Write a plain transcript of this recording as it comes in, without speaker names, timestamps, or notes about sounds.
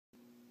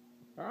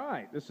All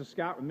right, this is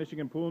Scott with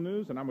Michigan Pool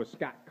News, and I'm with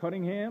Scott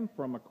Cunningham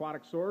from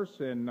Aquatic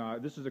Source, and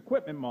this is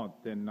Equipment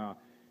Month, and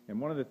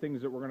one of the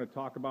things that we're going to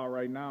talk about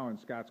right now, and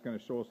Scott's going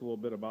to show us a little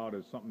bit about,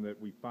 is something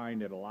that we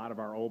find at a lot of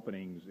our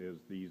openings is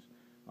these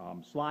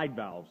slide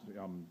valves.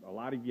 A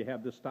lot of you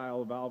have this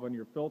style of valve on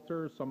your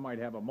filter. Some might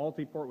have a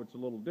multi-port, which is a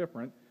little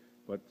different,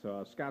 but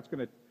Scott's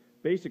going to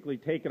basically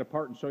take it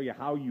apart and show you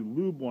how you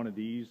lube one of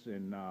these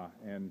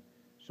and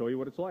show you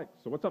what it's like.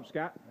 So what's up,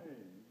 Scott? Hey,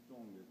 it's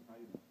going good. How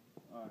you doing?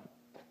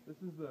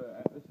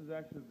 This is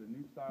actually the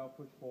new style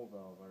push-pull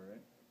valve. All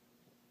right.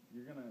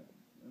 You're gonna,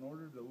 in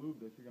order to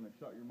lube this, you're gonna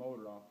shut your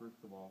motor off first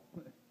of all,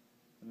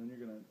 and then you're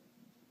gonna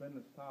spin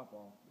this top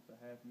off. It's a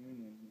half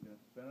union. You're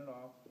gonna spin it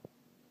off,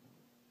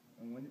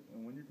 and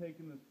when you're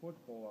taking this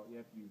push-pull out,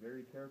 you have to be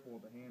very careful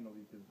with the handle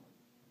because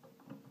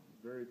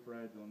it's very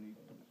fragile. And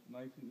it's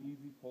nice and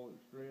easy. Pull it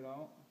straight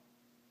out.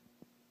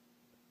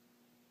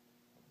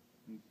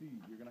 And you see,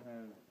 you're gonna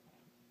have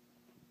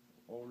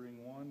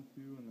O-ring 1,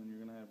 2, and then you're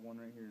gonna have one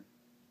right here.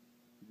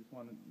 You just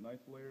want a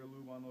nice layer of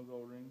lube on those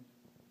O-rings.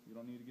 You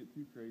don't need to get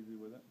too crazy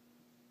with it.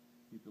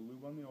 Keep the lube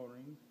on the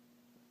O-rings.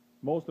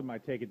 Most of them, I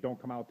take it, don't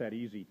come out that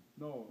easy.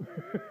 No,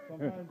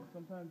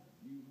 sometimes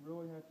you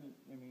really have to.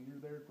 I mean,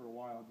 you're there for a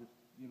while, just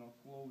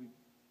slowly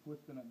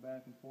twisting it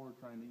back and forth,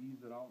 trying to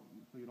ease it out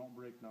so you don't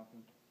break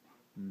nothing.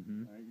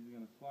 Mm-hmm. All right, you're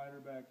gonna slide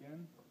her back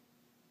in,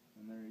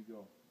 and there you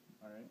go.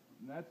 All right,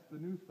 and that's the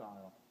new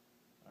style.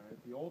 All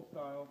right, the old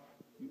style,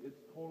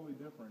 it's totally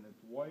different. It's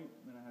white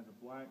and it has a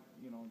black,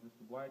 just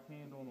a black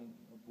handle and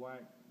a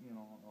black,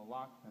 a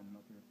lock pin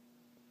up here.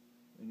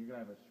 And you're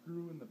gonna have a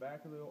screw in the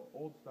back of the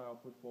old style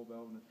push-pull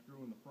valve and a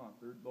screw in the front.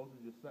 Those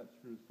are just set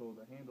screws so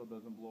the handle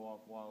doesn't blow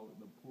off while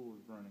the pool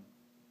is running.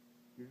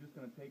 You're just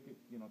gonna take it,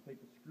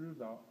 take the screws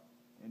out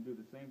and do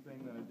the same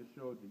thing that I just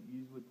showed you.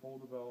 Easily pull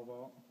the valve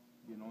out.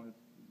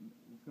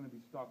 It's gonna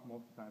be stuck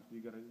most of the time, so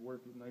you gotta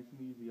work it nice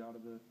and easy out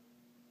of the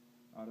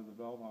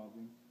valve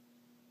housing.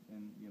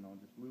 And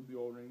just lube the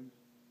O-rings.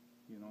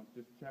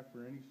 Just check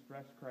for any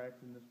stress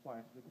cracks in this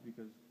plastic,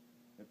 because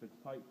if it's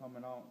tight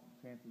coming out,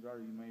 chances are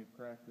you may have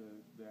cracked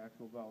the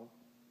actual valve.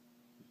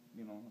 Just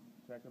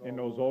check it. And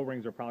those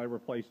O-rings are probably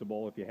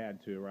replaceable if you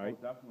had to, right?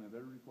 Oh, definitely,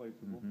 they're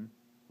replaceable. Mm-hmm.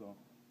 So.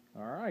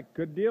 All right,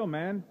 good deal,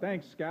 man.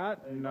 Thanks,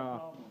 Scott. Hey, and no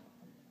problem.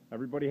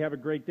 Everybody have a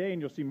great day,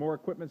 and you'll see more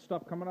equipment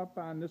stuff coming up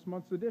on this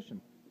month's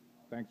edition.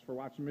 Thanks for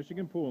watching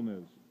Michigan Pool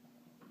News.